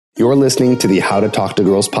You're listening to the How to Talk to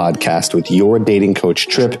Girls podcast with your dating coach,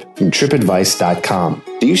 Trip, from tripadvice.com.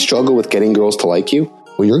 Do you struggle with getting girls to like you?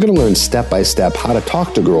 Well, you're going to learn step-by-step how to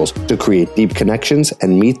talk to girls to create deep connections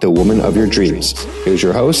and meet the woman of your dreams. Here's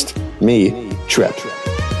your host, me, Trip.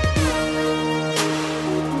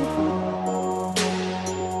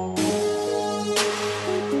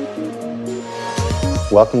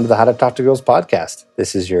 Welcome to the How to Talk to Girls podcast.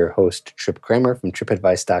 This is your host, Trip Kramer from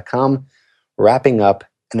tripadvice.com, wrapping up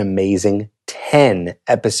an amazing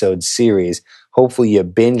 10-episode series. Hopefully you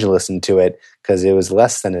binge listened to it because it was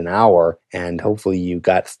less than an hour, and hopefully you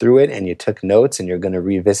got through it and you took notes and you're going to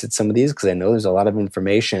revisit some of these because I know there's a lot of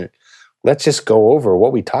information. Let's just go over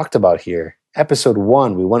what we talked about here. Episode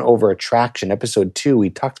 1, we went over attraction. Episode 2, we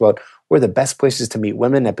talked about where the best places to meet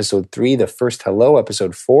women. Episode 3, the first hello.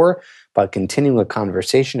 Episode 4, about continuing a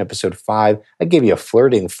conversation. Episode 5, I gave you a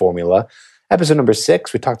flirting formula. Episode number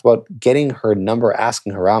 6, we talked about getting her number,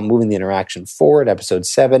 asking her out, moving the interaction forward. Episode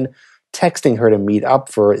 7, texting her to meet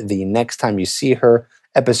up for the next time you see her.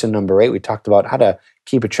 Episode number 8, we talked about how to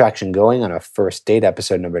keep attraction going on a first date.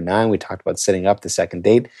 Episode number 9, we talked about setting up the second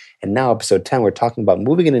date. And now episode 10, we're talking about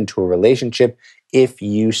moving it into a relationship if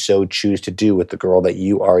you so choose to do with the girl that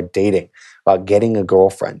you are dating, about getting a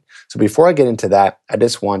girlfriend. So before I get into that, I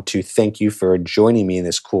just want to thank you for joining me in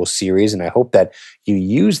this cool series. And I hope that you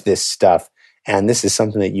use this stuff and this is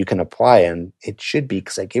something that you can apply. And it should be,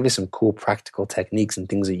 because I gave you some cool practical techniques and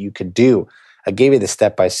things that you could do. I gave you the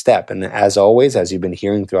step-by-step. And as always, as you've been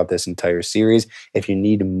hearing throughout this entire series, if you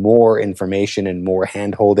need more information and more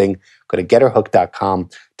hand-holding, go to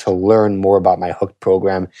getherhooked.com to learn more about my Hooked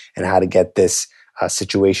program and how to get this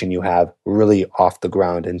situation you have really off the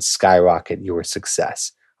ground and skyrocket your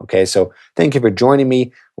success. Okay, so thank you for joining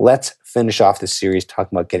me. Let's finish off this series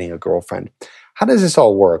talking about getting a girlfriend. How does this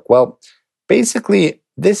all work? Well, basically,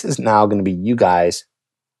 this is now going to be you guys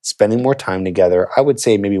spending more time together. I would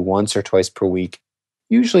say maybe once or twice per week,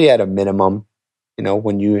 usually at a minimum. You know,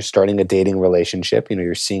 when you're starting a dating relationship,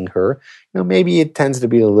 you're seeing her, maybe it tends to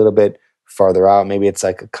be a little bit farther out. Maybe it's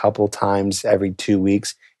like a couple times every 2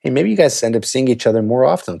 weeks. And maybe you guys end up seeing each other more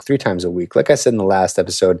often, like 3 times a week. Like I said in the last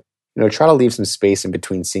episode, try to leave some space in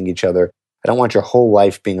between seeing each other. I don't want your whole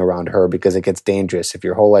life being around her because it gets dangerous. If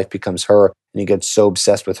your whole life becomes her and you get so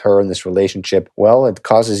obsessed with her in this relationship, well, it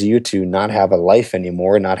causes you to not have a life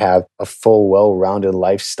anymore, not have a full, well-rounded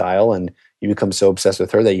lifestyle, and you become so obsessed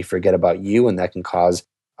with her that you forget about you, and that can cause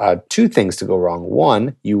 2 things to go wrong.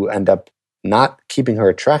 1, you end up not keeping her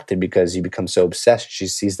attracted because you become so obsessed. She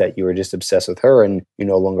sees that you are just obsessed with her and you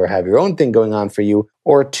no longer have your own thing going on for you.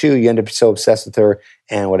 Or 2, you end up so obsessed with her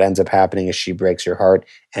and what ends up happening is she breaks your heart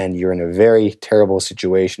and you're in a very terrible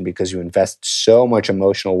situation because you invest so much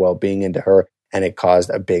emotional well-being into her and it caused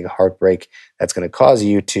a big heartbreak that's going to cause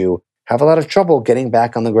you to have a lot of trouble getting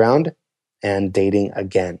back on the ground and dating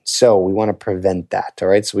again. So we want to prevent that, all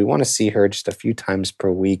right? So we want to see her just a few times per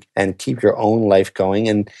week and keep your own life going.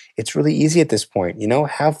 And it's really easy at this point,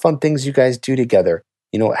 have fun things you guys do together.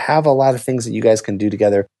 Have a lot of things that you guys can do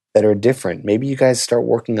together that are different. Maybe you guys start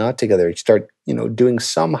working out together. You start, doing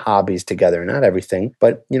some hobbies together, not everything,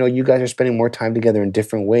 but, you guys are spending more time together in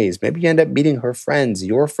different ways. Maybe you end up meeting her friends,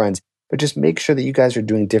 your friends, but just make sure that you guys are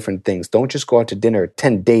doing different things. Don't just go out to dinner,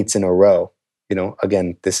 10 dates in a row.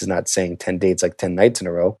 Again, this is not saying 10 dates like 10 nights in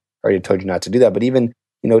a row. I already told you not to do that. But even,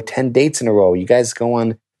 10 dates in a row, you guys go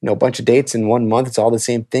on, a bunch of dates in 1 month. It's all the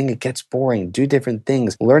same thing. It gets boring. Do different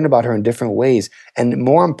things. Learn about her in different ways. And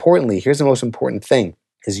more importantly, here's the most important thing,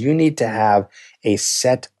 is you need to have a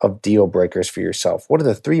set of deal breakers for yourself. What are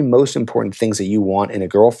the 3 most important things that you want in a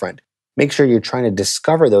girlfriend? Make sure you're trying to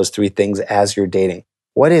discover those 3 things as you're dating.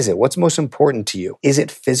 What is it? What's most important to you? Is it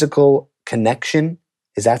physical connection?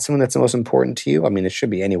 Is that something that's the most important to you? I mean, it should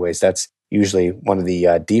be anyways. That's usually one of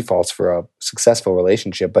the defaults for a successful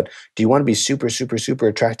relationship. But do you want to be super, super, super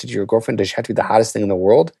attracted to your girlfriend? Does she have to be the hottest thing in the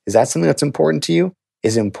world? Is that something that's important to you?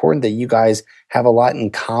 Is it important that you guys have a lot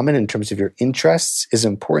in common in terms of your interests? Is it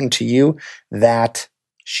important to you that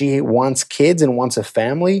she wants kids and wants a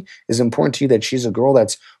family? Is it important to you that she's a girl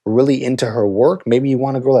that's really into her work? Maybe you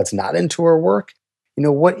want a girl that's not into her work.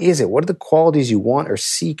 What is it? What are the qualities you want or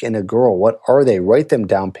seek in a girl? What are they? Write them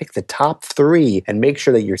down. Pick the top 3 and make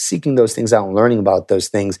sure that you're seeking those things out and learning about those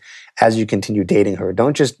things as you continue dating her.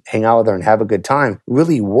 Don't just hang out with her and have a good time.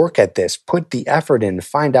 Really work at this. Put the effort in.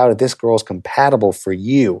 Find out if this girl is compatible for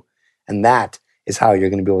you. And that is how you're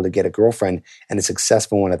going to be able to get a girlfriend, and a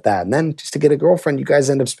successful one at that. And then just to get a girlfriend, you guys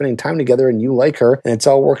end up spending time together and you like her and it's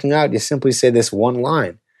all working out. You simply say this one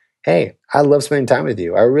line: hey, I love spending time with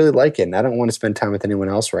you. I really like it, and I don't want to spend time with anyone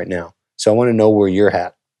else right now. So I want to know where you're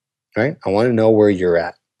at, right? I want to know where you're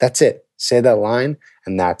at. That's it. Say that line,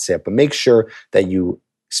 and that's it. But make sure that you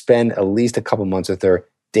spend at least a couple months with her,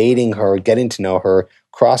 dating her, getting to know her,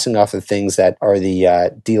 crossing off the things that are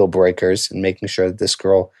the deal breakers, and making sure that this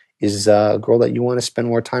girl is a girl that you want to spend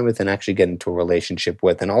more time with and actually get into a relationship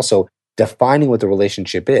with. And also defining what the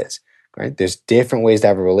relationship is, right? There's different ways to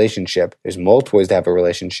have a relationship. There's multiple ways to have a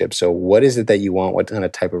relationship. So what is it that you want? What kind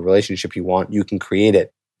of type of relationship you want? You can create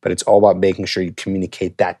it. But it's all about making sure you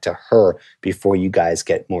communicate that to her before you guys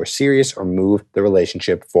get more serious or move the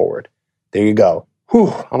relationship forward. There you go.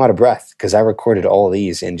 Whew, I'm out of breath because I recorded all of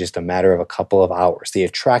these in just a matter of a couple of hours. The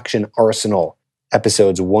Attraction Arsenal,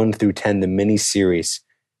 episodes 1 through 10, the mini series.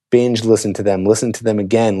 Binge listen to them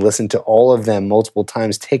again, listen to all of them multiple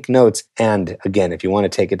times, take notes. And again, if you want to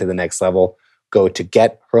take it to the next level, go to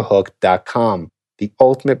getherhooked.com, the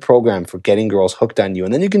ultimate program for getting girls hooked on you.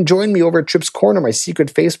 And then you can join me over at Tripp's Corner, my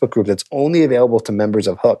secret Facebook group that's only available to members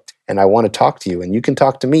of Hooked. And I want to talk to you, and you can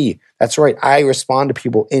talk to me. That's right, I respond to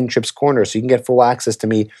people in Tripp's Corner, so you can get full access to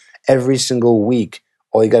me every single week.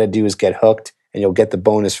 All you got to do is get hooked, and you'll get the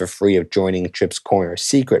bonus for free of joining Tripp's Corner,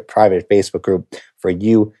 secret private Facebook group for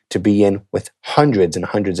you to be in with hundreds and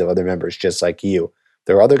hundreds of other members just like you.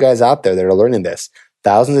 There are other guys out there that are learning this.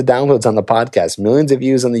 Thousands of downloads on the podcast, millions of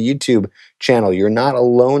views on the YouTube channel. You're not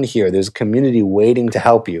alone here. There's a community waiting to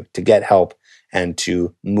help you, to get help, and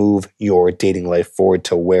to move your dating life forward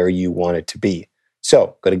to where you want it to be.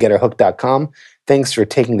 So go to getherhooked.com. Thanks for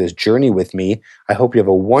taking this journey with me. I hope you have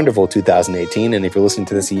a wonderful 2018. And if you're listening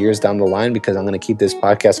to this years down the line, because I'm going to keep this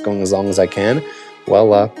podcast going as long as I can,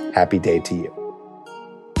 well, happy day to you.